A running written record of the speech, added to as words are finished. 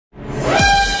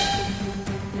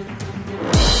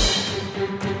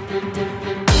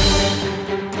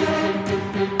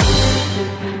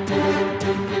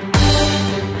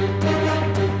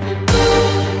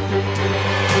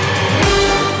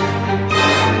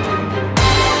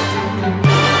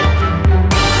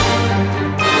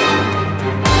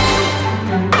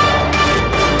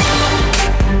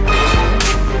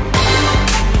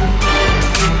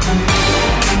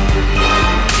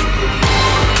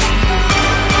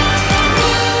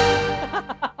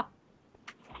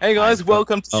Hey guys,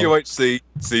 welcome to UHC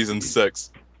Season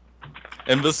 6.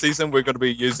 In this season, we're going to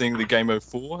be using the Game of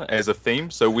 4 as a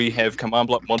theme, so we have command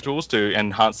block modules to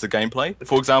enhance the gameplay.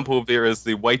 For example, there is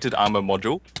the weighted armor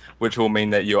module, which will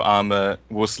mean that your armor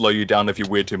will slow you down if you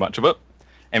wear too much of it.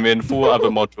 And then 4 other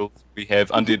modules, we have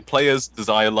undead players,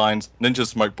 desire lines, ninja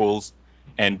smoke balls,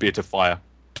 and better fire.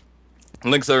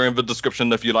 Links are in the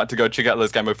description if you'd like to go check out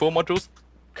those Game of 4 modules,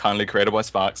 kindly created by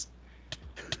Sparks.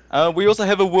 We also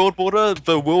have a world border.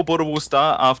 The world border will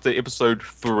start after episode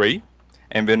 3,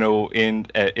 and then it will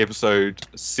end at episode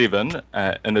 7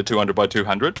 in the 200 by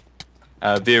 200.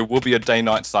 There will be a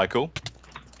day-night cycle,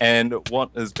 and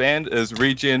what is banned is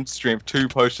regen, strength 2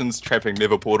 potions, trapping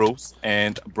nether portals,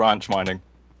 and branch mining.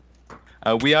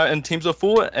 We are in teams of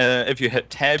 4. If you hit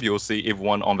tab, you'll see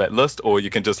everyone on that list, or you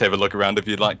can just have a look around if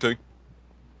you'd like to.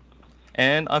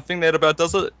 And I think that about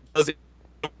does it. Does it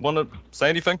want to say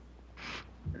anything?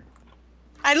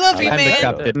 I love you,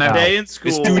 man. My day in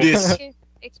school. Let's do this.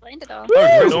 Explained it all.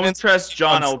 Don't trust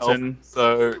John Elton.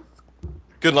 So,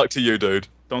 good luck to you, dude.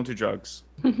 Don't do drugs.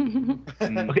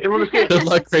 Good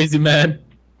luck, crazy man.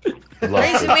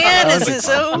 Crazy man is his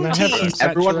own team.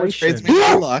 Everyone wants crazy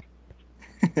man. Good luck.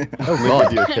 Oh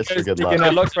god, you a kiss for good luck.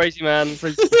 Good luck, crazy man.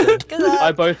 Good luck.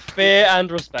 I both fear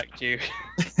and respect you.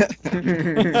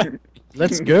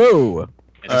 Let's go.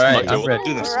 Alright, I'm ready.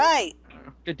 do this. All right.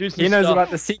 He knows about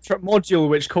the secret module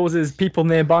which causes people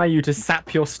nearby you to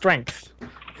sap your strength.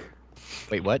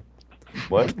 Wait, what?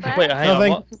 What? Wait, hang on.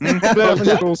 What? Go.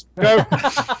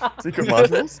 Secret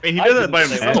modules? Wait, he does that by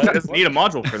himself. He doesn't need a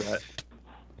module for that.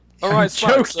 Alright,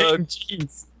 Sparks. Joking,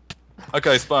 jeez.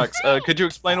 Okay, Sparks, could you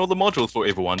explain all the modules for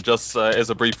everyone, just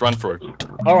as a brief run-through?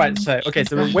 Alright, so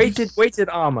weighted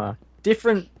armor.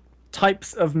 Different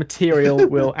types of material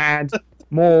will add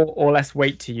more or less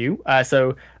weight to you.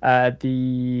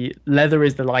 The leather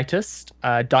is the lightest,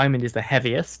 diamond is the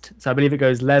heaviest. So I believe it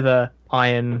goes leather,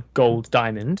 iron, gold,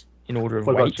 diamond in order of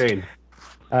weight. What about chain?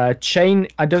 Chain,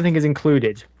 I don't think is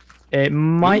included. It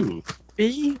might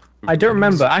be. I don't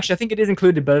remember. Actually, I think it is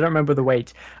included, but I don't remember the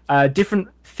weight. Different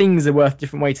things are worth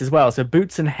different weights as well. So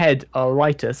boots and head are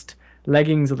lightest,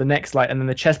 leggings are the next light, and then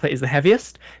the chest plate is the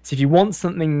heaviest. So if you want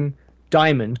something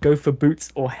diamond, go for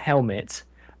boots or helmet.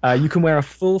 You can wear a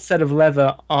full set of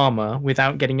leather armor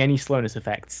without getting any slowness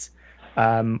effects.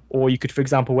 Or you could, for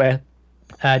example, wear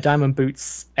diamond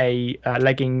boots,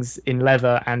 leggings in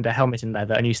leather, and a helmet in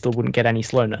leather, and you still wouldn't get any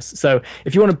slowness. So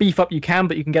if you want to beef up, you can,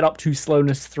 but you can get up to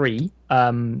slowness 3.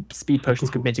 Speed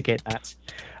potions could mitigate that.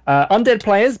 Undead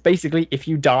players, basically, if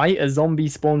you die, a zombie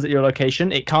spawns at your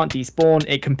location. It can't despawn,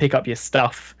 it can pick up your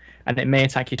stuff, and it may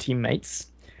attack your teammates.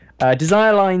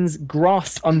 Desire lines,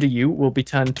 grass under you will be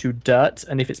turned to dirt,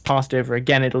 and if it's passed over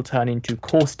again, it'll turn into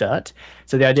coarse dirt.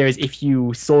 So the idea is if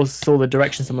you saw the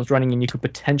direction someone's running in, you could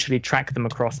potentially track them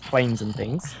across plains and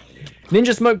things.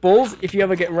 Ninja smoke balls, if you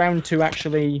ever get round to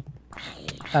actually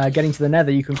getting to the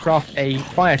nether, you can craft a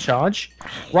fire charge.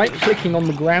 Right-clicking on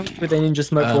the ground with a ninja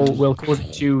smoke ball will cause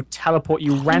it to teleport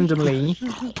you randomly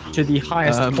to the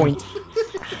highest point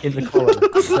in the column.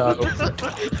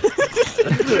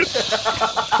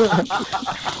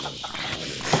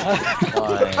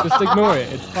 Just ignore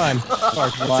it. It's fine.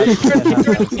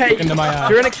 If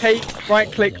you're in a cave,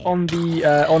 right-click on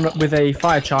the with a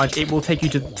fire charge. It will take you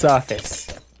to the surface.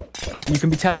 You can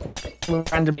be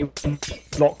randomly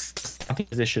blocks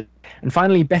position. And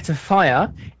finally, better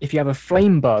fire. If you have a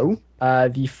flame bow,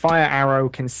 the fire arrow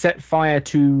can set fire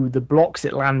to the blocks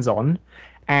it lands on,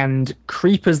 and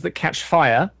creepers that catch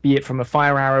fire, be it from a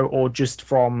fire arrow or just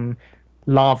from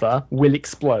lava, will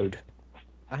explode.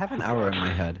 I have an arrow in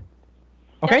my head.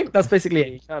 Okay, that's basically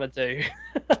it. You kind of do.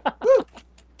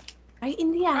 Right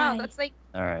in the eye. Wow, that's like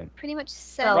pretty much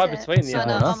Right between the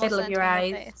eyes. middle of your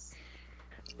eyes.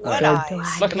 What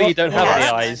eyes? Luckily, you don't have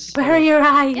the eyes. Where are your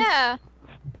eyes? Yeah.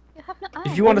 You have no eyes.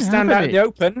 If you want to stand out in the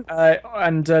open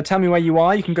and tell me where you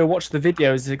are, you can go watch the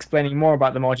videos explaining more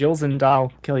about the modules, and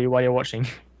I'll kill you while you're watching.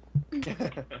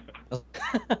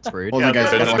 That's rude. Yeah,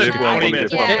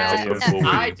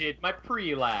 I did my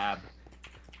pre-lab.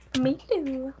 Me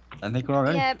too. I think we're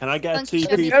already. Yeah, Can I get a Funky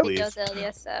TP, showed please? me videos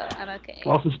earlier, so I'm okay.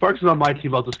 Well, since Sparks is on my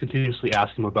team, I'll just continuously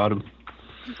ask him about him.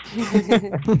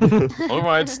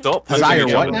 Alright, stop. Desire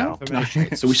punching what each other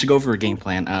now? So we should go over a game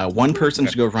plan. One person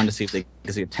should go run to see if they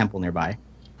can see a temple nearby.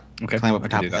 Okay. Climb up the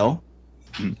top of the hill.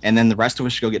 And then the rest of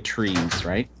us should go get trees,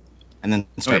 right? And then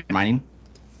start mining.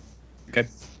 Okay.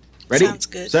 Ready? Sounds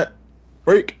good. Set.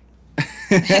 Break.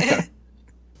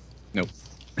 Nope.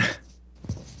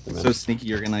 So Sneaky,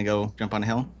 you're gonna go jump on a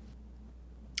hill?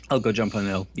 I'll go jump on the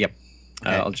hill. Yep.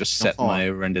 Okay. I'll just Don't set fall. my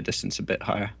render distance a bit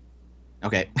higher.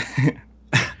 Okay.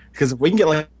 Because if we can get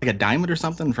like a diamond or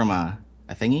something from a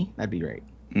thingy, that'd be great.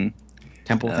 Mm.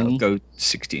 Temple I'll thingy. go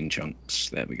 16 chunks.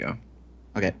 There we go.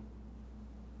 Okay.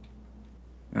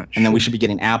 That And then we should be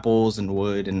getting apples and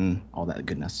wood and all that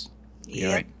goodness. be Yep.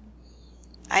 alright.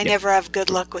 I never have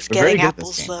good luck with We're very getting good at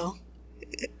this apples, game.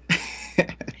 though.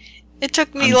 It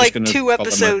took I'm me just like gonna 2 follow my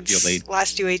episodes lead.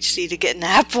 last UHC to get an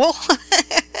apple.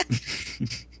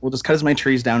 We'll just cut as many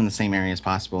trees down in the same area as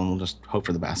possible, and we'll just hope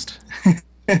for the best.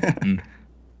 Mm.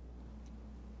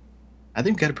 I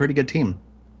think we've got a pretty good team.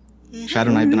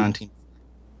 Shadow and I have been on team.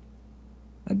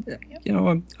 You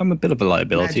know, I'm a bit of a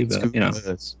liability, Magic but you know,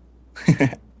 Scoopers.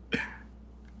 the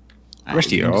rest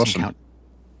of you are awesome.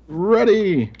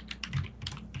 Ready.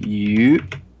 You.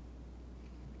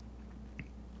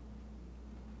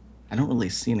 I don't really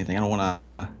see anything. I don't want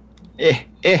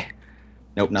to.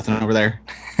 Nope, nothing over there.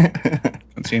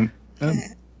 Don't see him.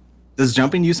 Does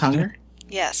jumping use hunger?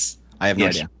 Yes. I have no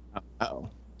Yes. idea. Uh-oh.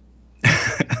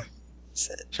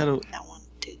 So, Shadow, that one,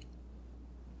 too.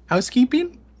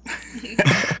 housekeeping?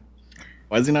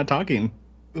 Why is he not talking?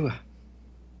 Ooh.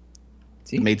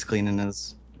 The maid's cleaning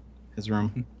his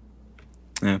room.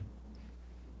 Yeah.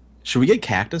 Should we get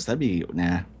cactus? That'd be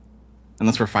nah.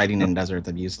 Unless we're fighting in desert,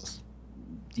 that'd be useless.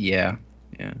 Yeah.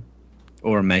 Yeah.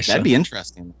 Or a mesa. That'd be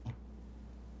interesting.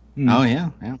 Mm. Oh yeah,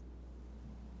 yeah.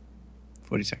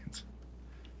 40 seconds.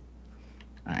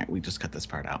 All right, we just cut this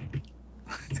part out.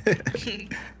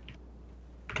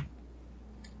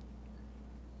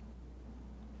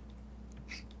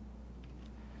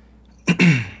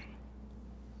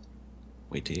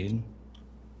 Wait, dude.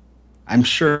 I'm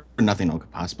sure nothing will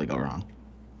possibly go wrong.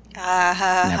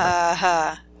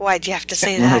 Why'd you have to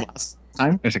say Remember that? last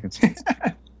time? 30 seconds.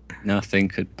 Nothing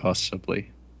could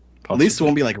possibly. At least it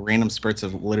won't be like random spurts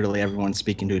of literally everyone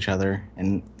speaking to each other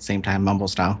and same time mumble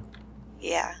style.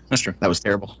 Yeah. That's true. That was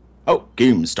terrible. Oh,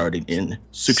 game starting in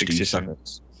 60 60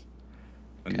 seconds.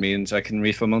 That means I can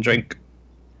refill my drink.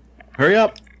 Hurry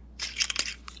up.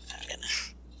 I'm gonna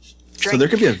So drink. there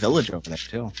could be a village over there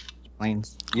too.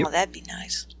 Plains. Oh, that'd be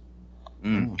nice.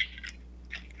 Mm.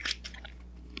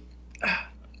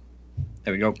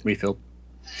 There we go. Refill.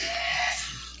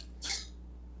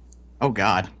 Oh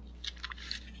God.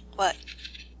 What?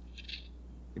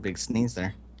 Your big sneeze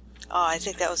there. Oh, I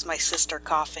think that was my sister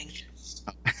coughing.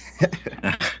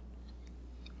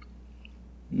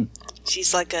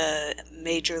 She's like a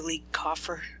major league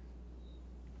cougher.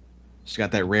 She's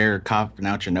got that rare coughing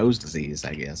out your nose disease,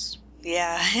 I guess.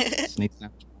 Yeah. Sneezing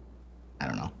out. I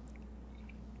don't know.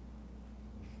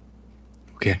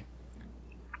 Okay.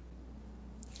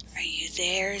 Are you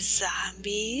there,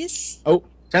 zombies? Oh,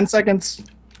 10 seconds.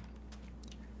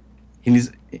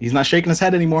 He's not shaking his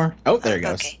head anymore. Oh, there he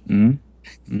goes. Okay. Mm.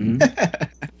 Mm.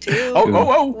 2,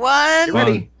 Oh. 1, Get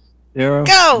ready. 0.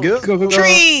 go! Go.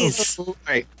 Trees! All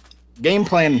right. Game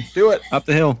plan. Do it. Up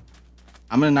the hill.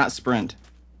 I'm going to not sprint.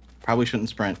 Probably shouldn't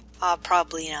sprint.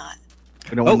 Probably not.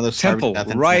 We don't want one of Oh, those starve to temple.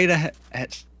 death Right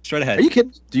ahead. Straight ahead. Are you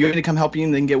kidding? Do you want me to come help you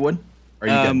and then get wood? Or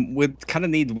are you good? We kind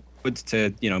of need wood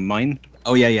to, mine,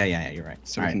 Oh, yeah. You're right.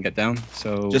 so All we right. can get down.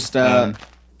 So Just, I'll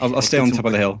let's stay get on some top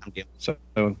of the hill. wood. So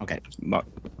Okay.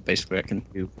 basically, I can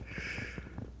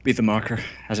be the marker,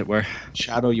 as it were.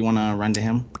 Shadow, you want to run to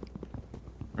him?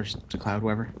 Or to Cloud,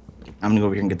 whoever? I'm going to go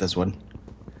over here and get this wood.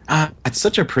 It's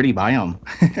such a pretty biome.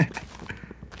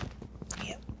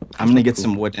 Yep. I'm going to get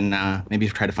some wood and maybe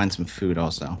try to find some food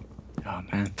also. Oh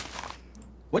man.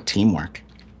 What teamwork?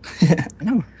 I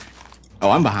know.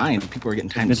 Oh, I'm behind. People are getting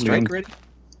time to strike already.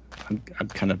 I'm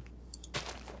kind of.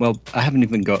 Well, I haven't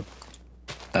even got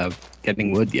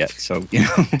getting wood yet, so you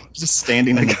know. Just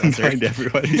standing in the I can desert. find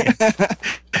everybody.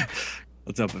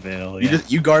 What's up, Avail? Yeah.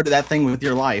 You guard that thing with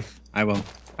your life. I will.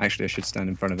 Actually, I should stand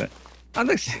in front of it.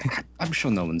 I'm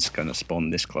sure no one's gonna spawn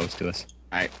this close to us.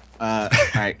 All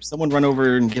right. Someone run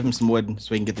over and give him some wood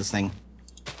so we can get this thing.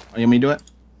 Oh, you want me to do it?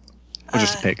 Or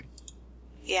just a pig.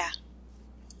 Yeah.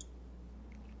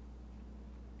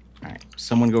 All right.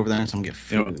 Someone go over there and someone get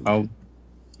You food. know,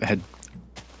 I'll head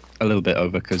a little bit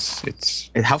over because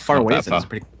it's. How far not away that is it? far. It's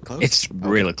pretty close. It's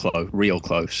really close. Real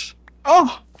close.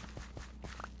 Oh!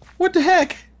 What the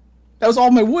heck? That was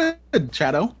all my wood,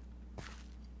 Shadow.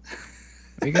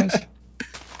 Are you guys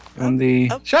on the?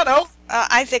 Oh. Shadow!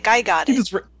 I think I got He it.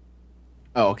 just.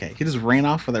 Oh, okay. He just ran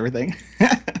off with everything.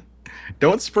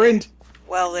 Don't sprint.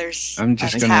 Well, there's I'm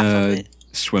just that's half of gonna it.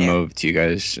 swim There. over to you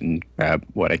guys and grab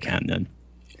what I can. Then.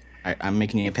 All right, I'm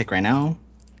making you a pick right now.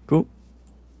 Cool.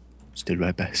 Stood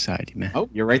right beside you, man. Oh,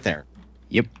 you're right there.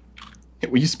 Yep.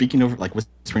 Were you speaking over, like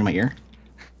whispering in my ear?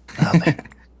 Oh, man.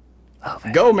 Oh,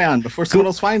 man. Go, man, before someone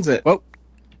else finds it. Well,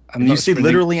 I'm If you not see sprinting.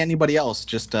 literally anybody else,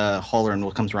 just holler and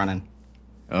we'll comes running.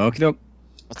 Okay, doke.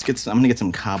 Let's get. I'm gonna get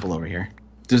some cobble over here.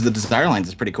 There's the desire lines.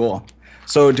 Is pretty cool.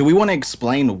 So, do we want to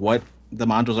explain what the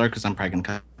modules are? Because I'm probably gonna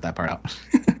cut that part out.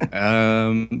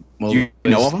 Well, Do you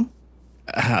know of them?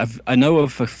 I know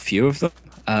of a few of them.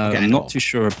 Okay, I'm not too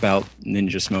sure about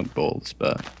ninja smoke balls,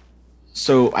 but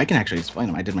So I can actually explain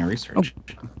them. I did my research.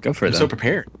 go for it. I'm then. so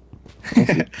prepared.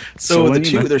 So so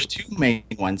anyway. there's two main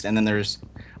ones, and then there's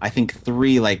I think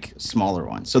three like smaller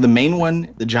ones. So the main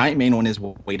one, the giant main one, is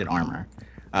weighted armor.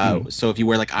 So if you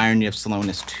wear like iron, you have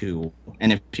slowness 2,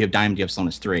 and if you have diamond, you have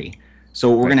slowness 3. So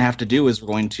what we're gonna have to do is we're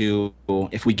going to,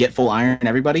 if we get full iron,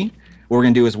 everybody, what we're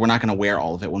gonna do is we're not gonna wear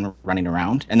all of it when we're running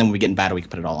around, and then when we get in battle, we can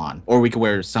put it all on, or we could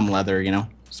wear some leather, you know,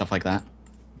 stuff like that.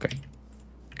 Okay.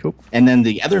 Cool. And then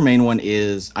the other main one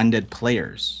is undead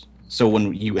players. So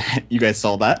when you guys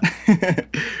saw that,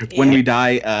 when we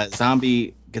die,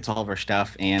 zombie gets all of our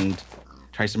stuff and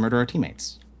tries to murder our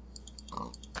teammates.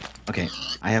 Okay,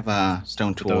 I have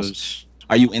stone tools. Those.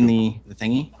 Are you in the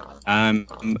thingy? I'm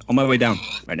on my way down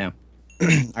right now. All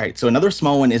right, so another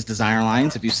small one is desire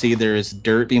lines. If you see there's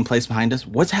dirt being placed behind us.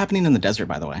 What's happening in the desert,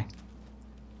 by the way?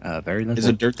 Very little. Is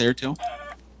there dirt there too?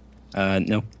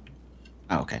 No.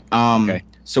 Oh, okay. Okay.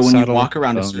 So when Saddle you walk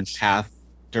around a bones. certain path,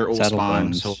 dirt will Saddle spawn.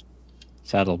 bones. So,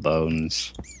 Saddle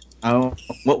bones. oh,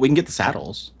 well, we can get the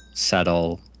saddles.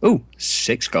 Saddle. Ooh,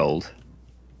 6 gold.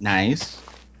 Nice.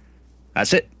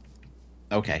 That's it.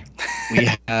 Okay. We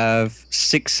have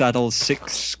 6 saddles,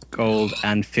 6 gold,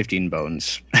 and 15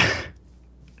 bones.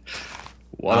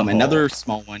 What a haul. Another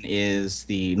small one is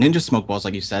the ninja smoke balls,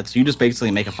 like you said. So you just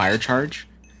basically make a fire charge,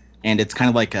 and it's kind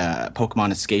of like a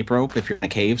Pokemon escape rope if you're in a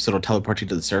cave, so it'll teleport you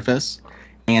to the surface,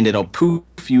 and it'll poof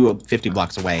you 50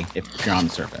 blocks away if you're on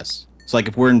the surface. So like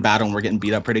if we're in battle and we're getting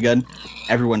beat up pretty good,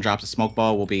 everyone drops a smoke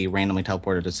ball, will be randomly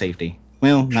teleported to safety.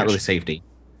 Well, not really safety,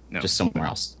 just somewhere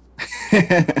else.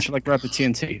 Should I grab the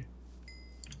TNT?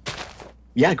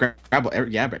 Yeah,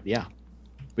 yeah.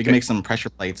 We can make some pressure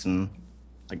plates and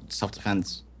like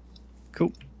self-defense.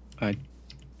 Cool.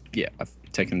 Yeah, I've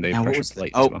taken the Now, what pressure was the-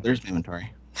 plate Oh, as well. there's my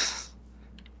inventory.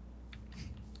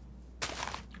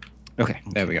 Okay,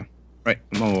 there we go. Right,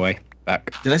 I'm on my way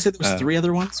back. Did I say there was Uh, 3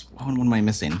 other ones? What one am I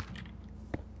missing?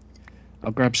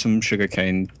 I'll grab some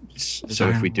sugarcane, so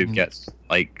if we do get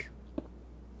like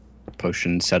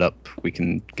potions set up, we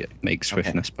can make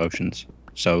swiftness potions.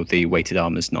 So the weighted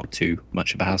armor's not too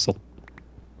much of a hassle.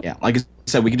 Yeah, like I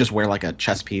said, we could just wear like a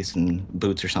chest piece and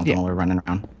boots or something while we're running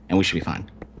around, and we should be fine.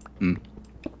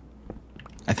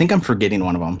 I think I'm forgetting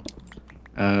one of them.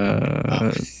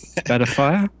 Better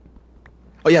fire?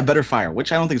 Oh yeah, better fire,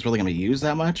 which I don't think is really going to be used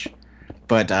that much.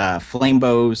 But flame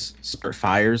bows start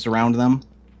fires around them.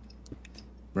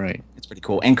 Right. It's pretty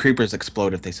cool. And creepers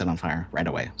explode if they set on fire right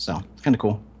away. So it's kind of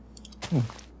cool.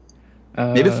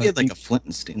 Maybe if we had like a flint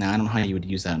and steel. Nah, I don't know how you would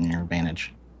use that in your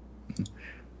advantage.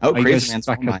 Oh, Are you crazy guys man's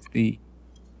back mine. up the.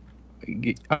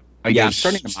 Yeah, I'm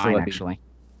starting to mine actually.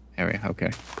 Area.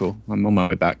 Okay, cool. I'm on my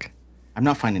way back. I'm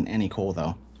not finding any coal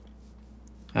though.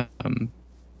 I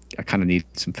kind of need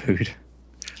some food.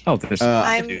 Oh, there's.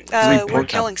 We're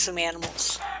killing some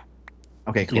animals.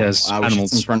 Okay, cool. Yes,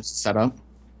 animals. Some furnaces set up.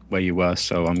 Where you were,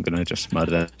 so I'm gonna just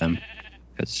murder them.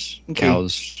 It's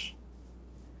cows.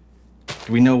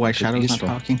 Do we know why Could be Shadow's not useful.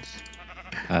 talking?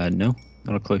 No,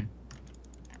 not a clue.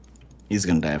 He's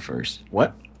gonna die first.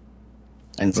 What?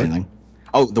 I didn't say What? anything.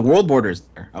 Oh, the world border is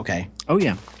there. Okay. Oh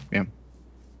yeah, yeah.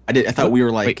 I thought we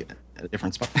were like at a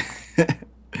different spot.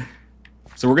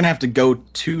 So we're gonna have to go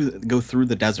through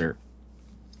the desert.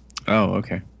 Oh,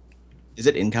 okay. Is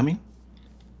it incoming?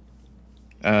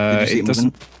 Did you see It it doesn't.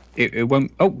 moving? It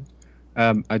won't. Oh,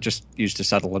 I just used a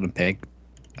saddle on a pig.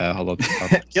 Hold on.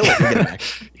 Kill it. Get it back.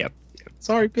 Yep.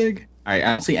 Sorry, pig. All right. I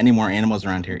don't see any more animals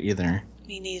around here either.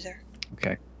 Me neither.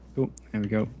 Okay. Cool. There we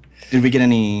go. Did we get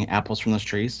any apples from those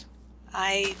trees?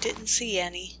 I didn't see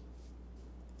any.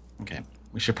 Okay.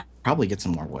 We should probably get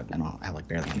some more wood. I don't have like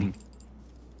barely any.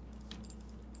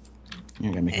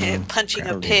 You're gonna make me Punching a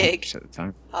Grab pig. at the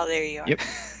time. Oh, there you are. Yep.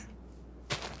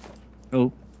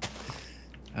 Oh.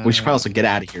 We should probably also get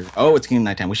out of here. Oh, it's getting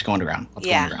nighttime. We should go underground. Let's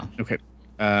go underground. Okay.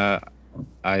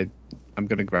 I'm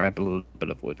gonna grab a little bit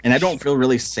of wood. And I don't feel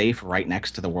really safe right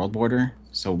next to the world border,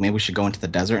 so maybe we should go into the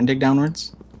desert and dig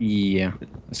downwards. Yeah,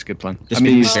 that's a good plan. Just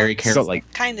be it's very careful. got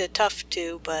like Kind of tough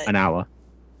to, but an hour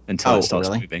until it starts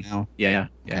really? moving. No. Yeah.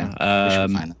 We should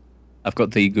find them. I've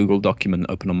got the Google document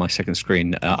open on my second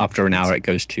screen. After an hour, it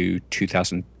goes to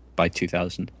 2000 by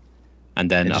 2000,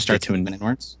 and then It just after starts 2 moving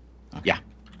inwards? Okay. Yeah.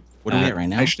 What are we at right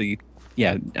now? Actually,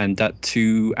 yeah, and at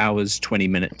 2 hours 20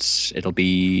 minutes, it'll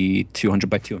be 200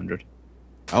 by 200.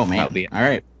 Oh man! That'll be it. All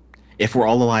right. If we're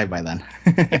all alive by then.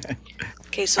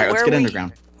 okay. So All right, let's where get are we?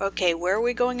 underground. Okay, where are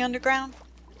we going underground?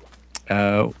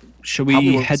 Shall Probably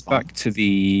we will head spawn. back to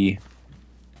the?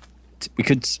 We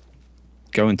could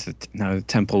go into no. The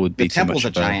temple would be The too temple's much a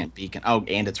of giant beacon. Oh,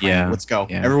 and it's raining. Yeah, Let's go.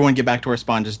 yeah. Everyone get back to our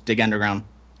spawn. Just dig underground.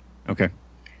 Okay.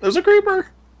 There's a creeper.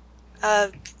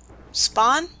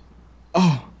 Spawn?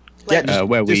 Oh. Yeah, Like- just,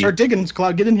 where just we- start digging,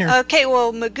 Cloud. Get in here. Okay,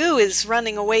 well, Magoo is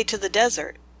running away to the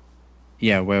desert.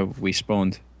 Yeah, where we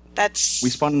spawned. That's... We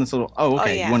spawned in this little... Oh,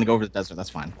 okay. yeah. You want to go over to the desert. That's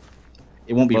fine.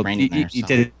 It won't be Well, raining there. you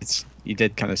so.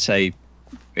 did kind of say.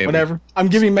 Whatever. I'm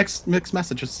giving mixed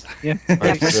messages. Yeah.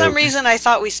 Yeah, for some reason, I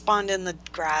thought we spawned in the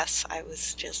grass. I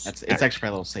was just... It's actually probably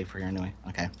a little safer here anyway.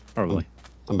 Okay. Probably.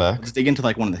 I'm back. Let's dig into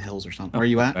like one of the hills or something. Where are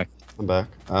you at? Back. I'm back.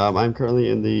 I'm currently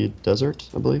in the desert,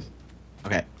 I believe.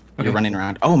 Okay. You're running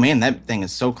around. Oh man, that thing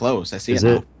is so close. I see Is it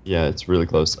it? now. Yeah, it's really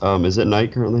close. Is it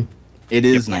night currently? It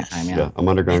is Yes. nighttime, yeah. Yeah, I'm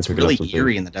underground It's cooking really up something.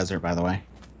 eerie in the desert, by the way.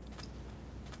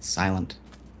 It's silent.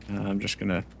 I'm just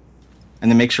gonna. And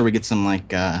then make sure we get some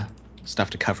like stuff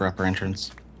to cover up our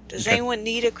entrance. Does Okay. anyone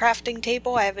need a crafting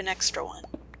table? I have an extra one.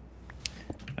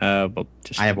 Well,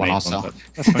 just I have one made also. but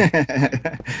that's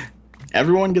fine.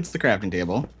 Everyone gets the crafting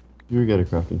table, You get a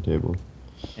crafting table.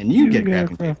 and you get a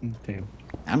get a crafting table.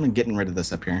 I'm getting rid of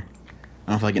this up here.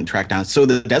 I don't feel like getting tracked down. So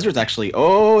the desert's actually,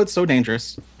 oh, it's so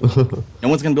dangerous. No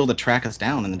one's gonna be able to track us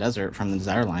down in the desert from the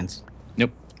desire lines.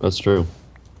 Nope. That's true.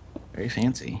 Very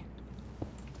fancy.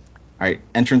 All right,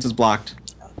 entrance is blocked.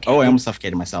 Okay. Oh, I almost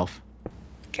suffocated myself.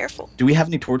 Careful. Do we have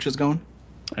any torches going?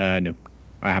 No,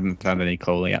 I haven't found any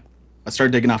coal yet. Let's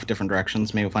start digging off different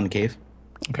directions. Maybe we'll find a cave.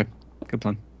 Okay, good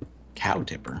plan. Cow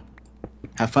tipper.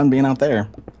 Have fun being out there.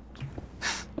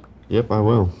 Yep, I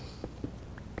will.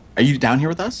 Are you down here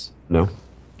with us? No.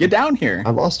 Get down here.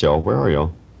 I lost y'all. Where are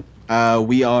y'all?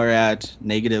 We are at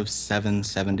negative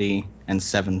 770 and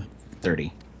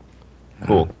 730.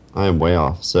 Cool. I am way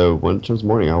off. So when it turns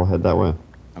morning, I will head that way.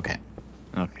 Okay.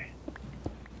 Okay.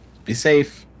 Be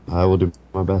safe. I will do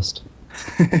my best.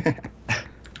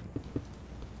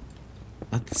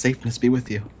 Let the safeness be with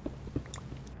you.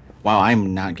 Wow,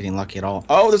 I'm not getting lucky at all.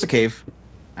 Oh, there's a cave.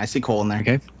 I see coal in there.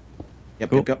 Okay, Yep,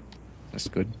 cool. yep. that's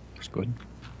good. That's good.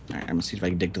 All right, I'm gonna see if I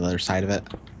can dig to the other side of it.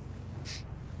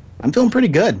 I'm feeling pretty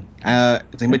good.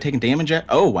 Is anybody taking damage yet?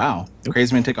 Oh, wow. Nope.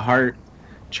 Crazy Man took a heart.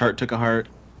 Chart took a heart.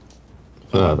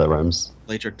 That rhymes.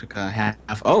 Latrick took a half.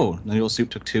 Oh, Noodle Soup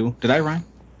took 2. Did I rhyme?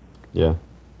 Yeah,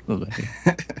 Lovely.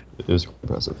 it was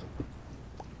impressive.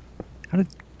 How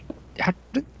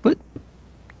did what?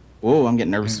 Whoa, I'm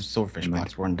getting nervous. Silverfish Never mind.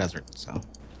 blocks. We're in desert, so.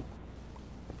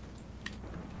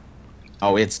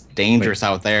 Oh, it's dangerous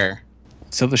out there.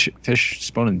 Silverfish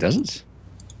spawn in deserts?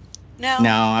 No. No,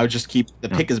 I would just keep. The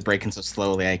No. pick is breaking so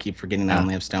slowly. I keep forgetting I Ah.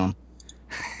 only have stone.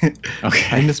 Okay.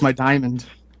 I miss my diamond.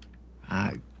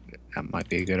 That might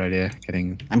be a good idea.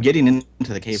 Getting. I'm getting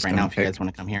into the cave right now. Stone If you pick. guys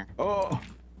want to come here. Oh, Okay.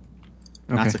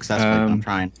 not successfully, but I'm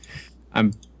trying.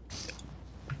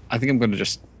 I think I'm gonna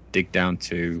just dig down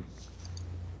to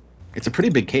It's a pretty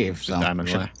big cave. the So. diamond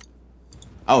should- layer.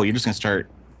 Oh, you're just gonna start.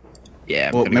 Yeah.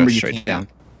 I'm Well, gonna remember go you straight can't. down.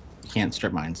 You can't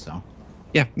strip mine, so.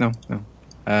 Yeah. No.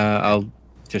 I'll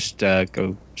just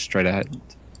go straight ahead.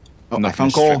 Oh, I'm not I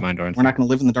found gonna strip coal. mine or We're anything. not gonna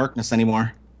live in the darkness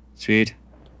anymore. Sweet.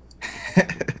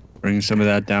 Bring some of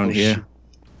that down Oh, here. shoot.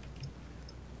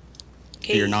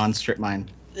 Okay, Your non-strip mine.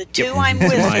 the 2 I'm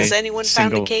with, My has anyone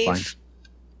found a single cave?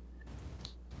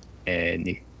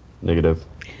 blind. Negative.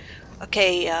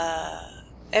 Okay,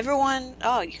 everyone...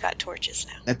 Oh, you got torches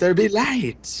now. Let there be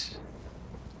light.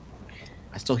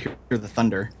 I still hear the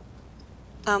thunder.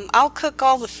 I'll cook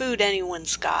all the food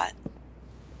anyone's got.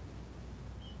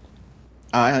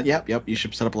 Yep. You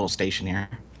should set up a little station here.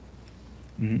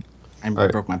 Mhm. I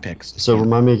Alright. broke my picks. So Yeah.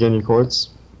 remind me again your chords.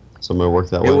 So I'm gonna work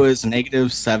that It way. was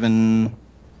negative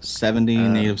 770,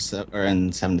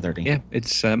 and 730. Yeah,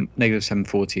 it's negative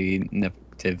 740,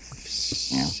 negative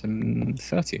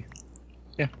 730.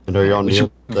 And are you on We the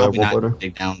should probably wall not border?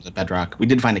 dig down the bedrock. We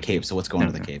did find a cave, so let's go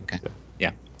into the cave. Okay.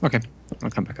 Okay,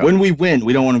 I'll come back up. When we win,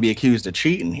 we don't want to be accused of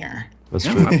cheating here. That's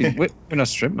No, true. we're not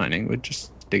strip mining. We're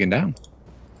just digging down.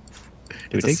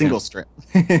 It's a single strip.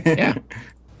 Yeah.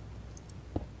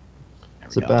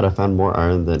 Is it bad? I found more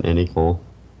iron than any coal.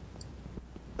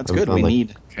 That's We good. found, We like,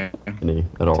 need. Okay. Any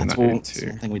at all. Turn That's that one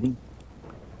into- thing we need.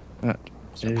 That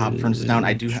So pop furnaces down.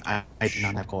 I do not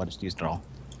have coal. I just used it all.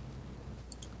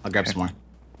 I'll grab Okay. some more.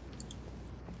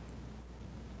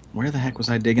 Where the heck was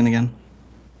I digging again?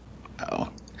 Oh.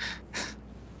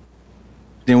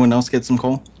 Did anyone else get some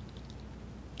coal?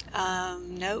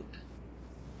 Nope.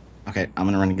 Okay, I'm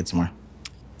gonna run and get some more.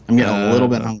 I'm getting a little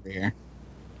bit Uh, hungry here.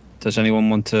 Does anyone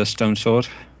want a stone sword?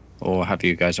 Or have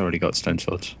you guys already got stone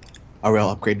swords? Are we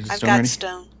all upgraded to I've stone got already?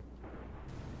 stone.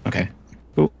 Okay.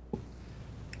 Cool.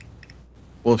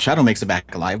 Well, if Shadow makes it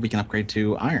back alive, we can upgrade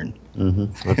to iron.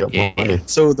 Mm-hmm. I've got Yeah. plenty.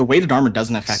 So the weighted armor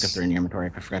doesn't affect if they're in your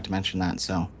inventory. I forgot to mention that.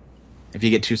 So if you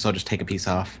get two, so just take a piece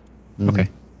off. Mhm. Okay.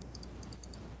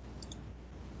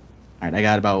 All right, I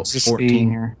got about Is this 14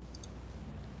 the- here.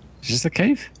 Is this the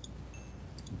cave?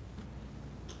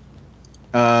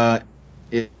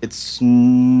 It's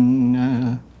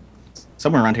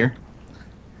somewhere around here.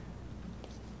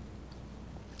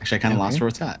 Actually, I kind of lost Okay. where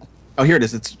it's at. Oh, here it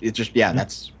is. It's just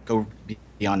That's go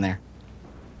beyond there.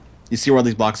 You see where all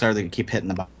these blocks are? They keep hitting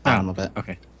the bottom of it.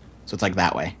 Okay. So it's like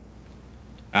that way.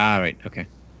 Ah, right. Okay.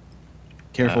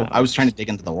 Careful. I was trying to dig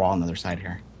into the wall on the other side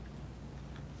here.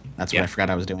 That's what I forgot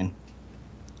I was doing.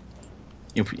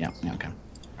 Yeah. Okay. All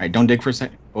right. Don't dig for a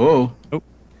sec. Oh.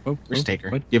 Oh, Risk taker.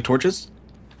 what? You have torches?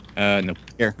 No.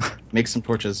 Here, make some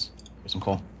torches. Here's some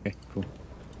coal. Okay, cool.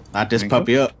 Not this Thank you.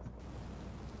 puppy up.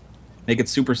 Make it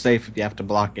super safe if you have to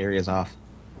block areas off.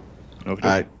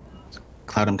 Okay.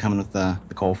 Cloud, I'm coming with the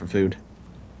coal for food.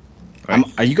 Right.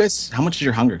 Are you guys? How much is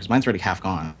your hunger? Because mine's already half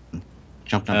gone.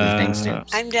 Jumping up these dang stairs.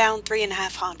 I'm down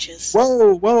 3.5 haunches.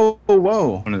 Whoa! Whoa!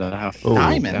 Whoa! 1.5. Oh,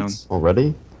 Diamonds.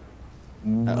 already?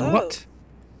 What?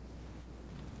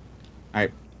 All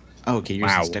right. Oh, okay. Use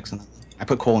Wow. the sticks. I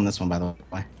put coal in this one, by the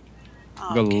way.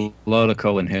 Oh, Got okay. a lot of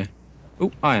coal in here.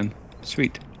 Oh, iron.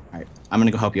 Sweet. All right. I'm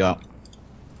gonna go help you out.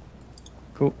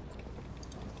 Cool.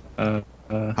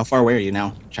 How far away are you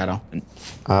now, Shadow?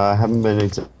 I haven't been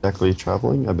exactly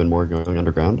traveling. I've been more going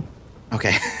underground.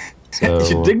 Okay. So you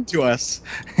should dig to us.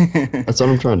 that's what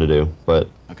I'm trying to do. But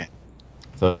Okay.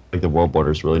 I feel like the world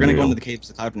border is really We're gonna go new. into the caves.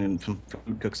 The Cloud, and some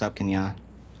food cooks up. Can you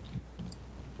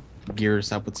gear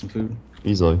us up with some food?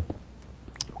 Easily.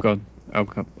 God. Oh,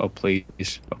 please.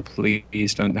 Oh,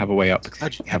 please don't have a way up.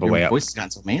 Cloud, Have a your way up. voice has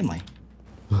gotten so manly.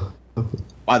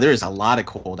 Wow, there is a lot of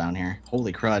coal down here.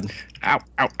 Holy crud! Ow,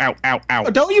 ow, ow, ow, ow. Oh,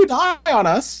 don't you die on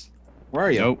us! Where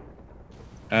are you? Nope.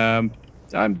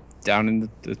 I'm down in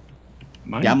the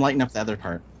mine. Yeah, I'm lighting up the other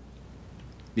part.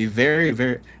 Be very,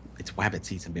 very. It's wabbit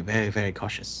season. Be very, very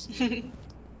cautious.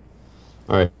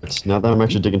 All right. Now that I'm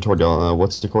actually digging toward y'all,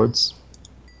 what's the chords?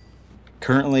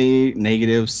 Currently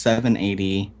negative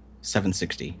 780,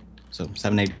 760. So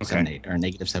 780, Okay. 78, or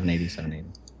negative 780, 780.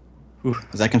 Ooh.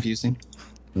 Is that confusing?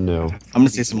 No. I'm gonna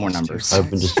say some more numbers. I've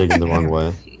been just digging the wrong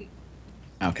way.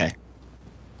 Okay.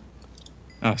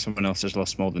 Oh, someone else has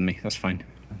lost more than me. That's fine.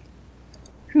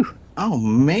 Oh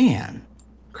man,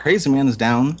 Crazy Man is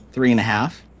down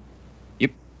 3.5.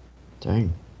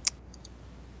 Dang.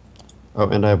 Oh,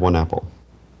 and I have 1 apple.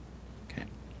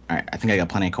 All right, I think I got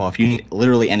plenty of coal. If you need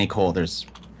literally any coal, there's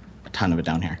a ton of it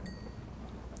down here.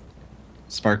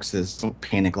 Sparks is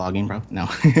panic logging, bro. No.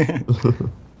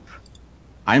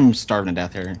 I'm starving to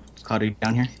death here. Is Cloudy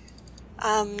down here?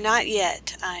 Not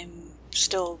yet.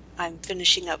 I'm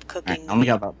finishing up All right, cooking. I only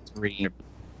got about 3.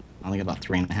 I only got about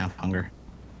 3.5 hunger.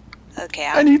 Okay,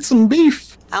 I need some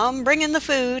beef. I'm bringing the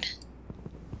food.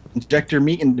 Inject your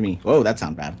meat into me. Whoa, that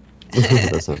sounds bad.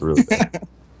 That sounds really bad.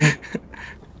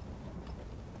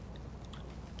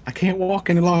 I can't walk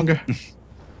any longer.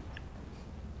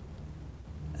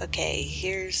 Okay,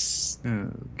 here's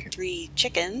Okay. 3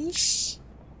 chickens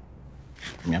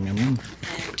Yum, yum, yum.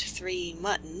 and 3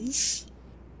 muttons.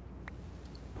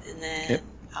 And then Yep.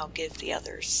 I'll give the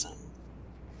others some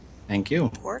Thank you.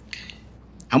 pork.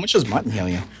 How much does mutton heal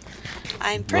you?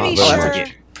 I'm pretty Not very sure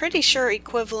much. pretty sure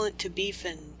equivalent to beef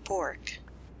and pork.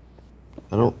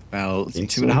 I don't. About Think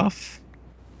 2.5.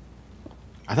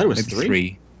 I thought it was Maybe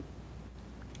 3.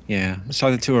 Yeah, it's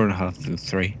either 2.5 or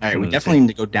 3. All right, we One of the definitely need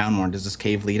to go down more. Does this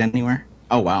cave lead anywhere?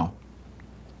 Oh, wow.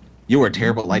 You were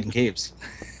terrible at lighting caves.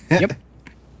 Yep.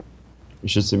 You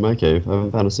should see my cave. I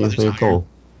haven't found a single there's thing of coal.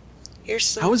 Here's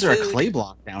some How is there food. a clay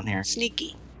block down here?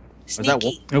 Sneaky. Is that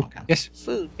Sneaky. Oh, Okay. yes,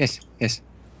 Food. yes.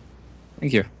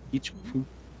 Thank you. Eat your food.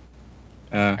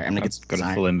 I'm gonna get got a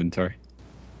some full inventory.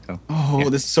 Oh, Yeah.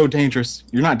 this is so dangerous.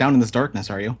 You're not down in this darkness,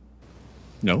 are you?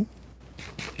 No,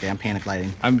 Okay, I'm panic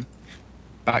lighting. I'm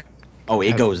back Oh,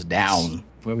 it Uh, goes down.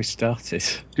 where we started.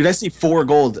 Dude, I see 4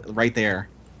 gold right there.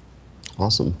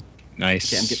 Awesome.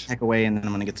 Nice. Okay, I'm getting tech away, and then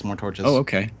I'm gonna get some more torches. Oh,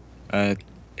 okay. It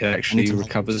actually some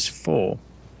recovers 4.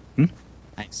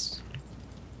 Nice.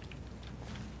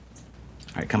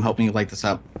 All right, come help me light this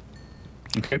up.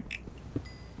 Okay.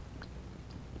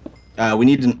 We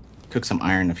need to cook some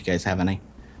iron if you guys have any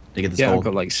to get this Yeah, I've gold.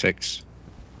 got like 6.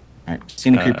 All right,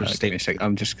 scenic creeper, Give me stay. a sec.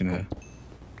 I'm just gonna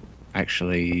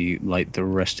actually light the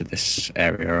rest of this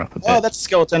area up a bit. Oh, that's a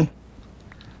skeleton.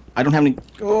 I don't have any.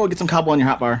 Oh, get some cobble on your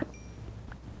hotbar.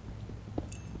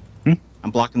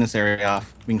 I'm blocking this area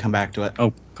off. We can come back to it.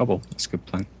 Oh, cobble. That's a good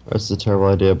plan. That's a terrible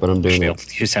idea, but I'm doing Actually,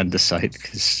 it. I'll use andesite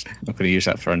because I'm not going to use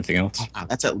that for anything else. Wow,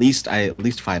 that's at least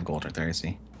 5 gold right there. I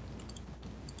see.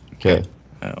 Okay.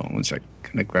 One sec.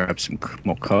 Gonna grab some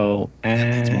more coal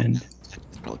and.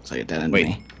 That looks like a dead end.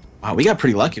 Wait. Wow, we got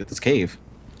pretty lucky with this cave.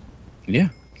 Yeah,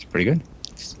 it's pretty good.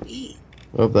 Sweet.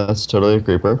 Oh, that's totally a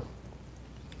creeper.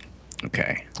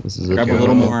 Okay. This is Grab a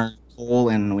little more coal,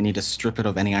 and we need to strip it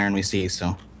of any iron we see.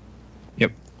 So.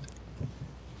 Yep.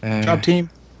 Job team.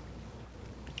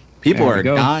 People there we are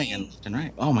go. dying left and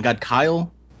right. Oh my God,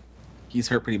 Kyle. He's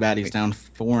hurt pretty bad. He's down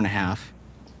 4.5.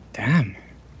 Damn.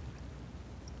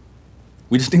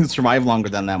 We just need to survive longer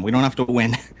than them. We don't have to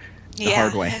win the Yeah.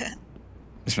 hard way.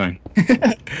 It's fine.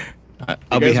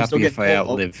 I'll guys be will still happy get if I coal.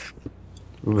 outlive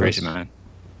Ooh, Crazy that's-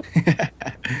 Man.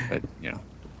 But, you know.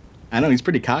 I know he's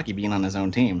pretty cocky being on his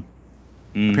own team.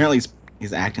 Mm. Apparently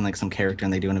he's acting like some character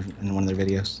and they do in one of their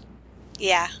videos.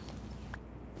 Yeah.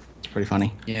 It's pretty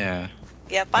funny. Yeah.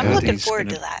 Yep. I'm Yeah, I looking think it's forward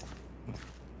gonna- to that.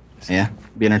 Yeah,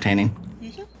 be entertaining.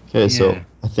 Okay, so Yeah.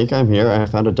 I think I'm here. I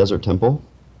found a desert temple.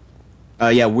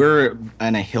 Yeah, we're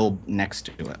on a hill next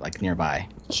to it, like nearby.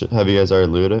 Have you guys already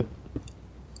looted it?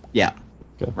 Yeah.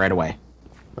 Okay. Right away.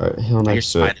 Alright, hill There's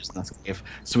next to it. spiders in this cave,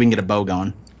 so we can get a bow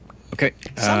going. Okay.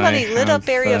 Somebody I lit up have,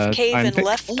 area of cave iron and pick.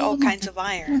 left all kinds of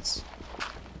iron.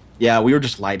 Yeah, we were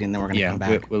just lighting, then we're gonna Yeah, come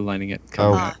back. we're lining it.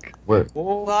 Come Oh, back. where?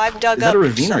 Well, I've dug Is that up a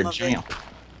ravine or some a of jail?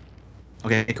 it.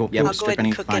 Okay, cool. Yeah, I'll go ahead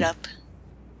and cook it up.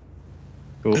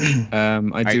 Cool.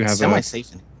 I do have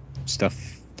semi-safe.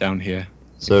 stuff down here.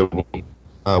 So,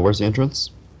 where's the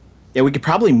entrance? Yeah, we could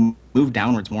probably move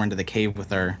downwards more into the cave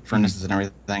with our furnaces and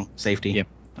everything. Safety. Yep.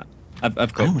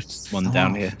 I've got Oh, it's one fell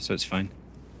down off. here, so it's fine.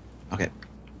 Okay.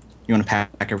 You want to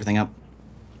pack everything up?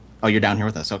 Oh, you're down here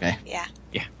with us. Okay. Yeah.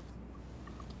 Yeah.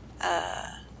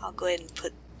 I'll go ahead and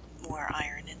put more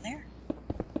iron in there.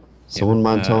 Someone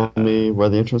mind telling me where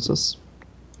the entrance is?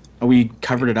 Oh, we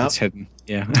covered it up. It's hidden.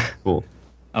 Yeah. Cool.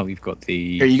 Oh, you've got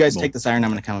the. Here, you guys more- take this iron.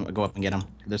 I'm gonna go up and get them.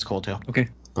 There's coal too. Okay.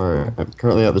 Alright, I'm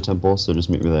currently at the temple, so just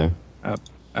meet me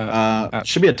there.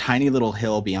 Should be a tiny little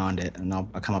hill beyond it, and I'll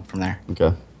come up from there.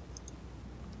 Okay.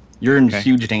 You're in Okay.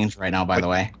 huge danger right now, by the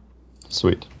way.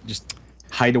 Sweet. Just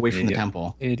hide away from the Idiot.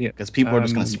 temple, Idiot. because people are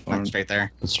just gonna Or- sprint straight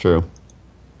there. That's true.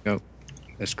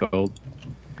 Let's go.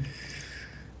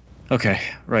 Okay,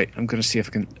 right. I'm gonna see if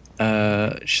I can.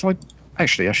 Shall I?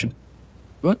 Actually, I should.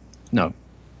 What? No.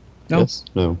 No. Yes?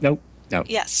 No. No. No.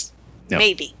 Yes. No.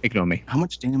 Maybe. Ignore me. How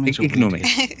much damage? are we Ignore me.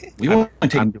 taking? We won't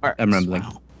take I'm parts. rambling.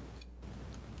 Wow.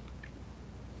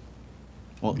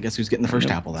 Well, guess who's getting the first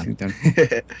Nope, apple I then? think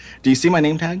done. Do you see my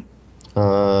name tag?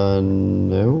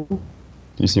 No. Do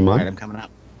you see mine? Alright, I'm coming up.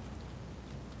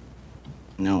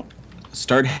 No.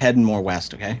 Start heading more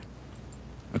west, okay?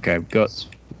 Okay, I've got.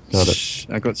 Got it.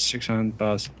 I got 6 iron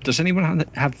bars. Does anyone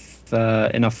have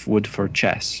enough wood for a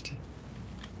chest?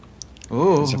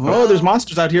 There's a- Oh, there's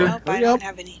monsters out here. Nope, I Hurry don't up.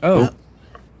 have any. Oh. Nope.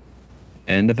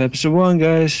 End of episode 1,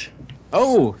 guys.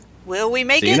 Oh, Will we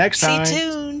make See you it? next time. See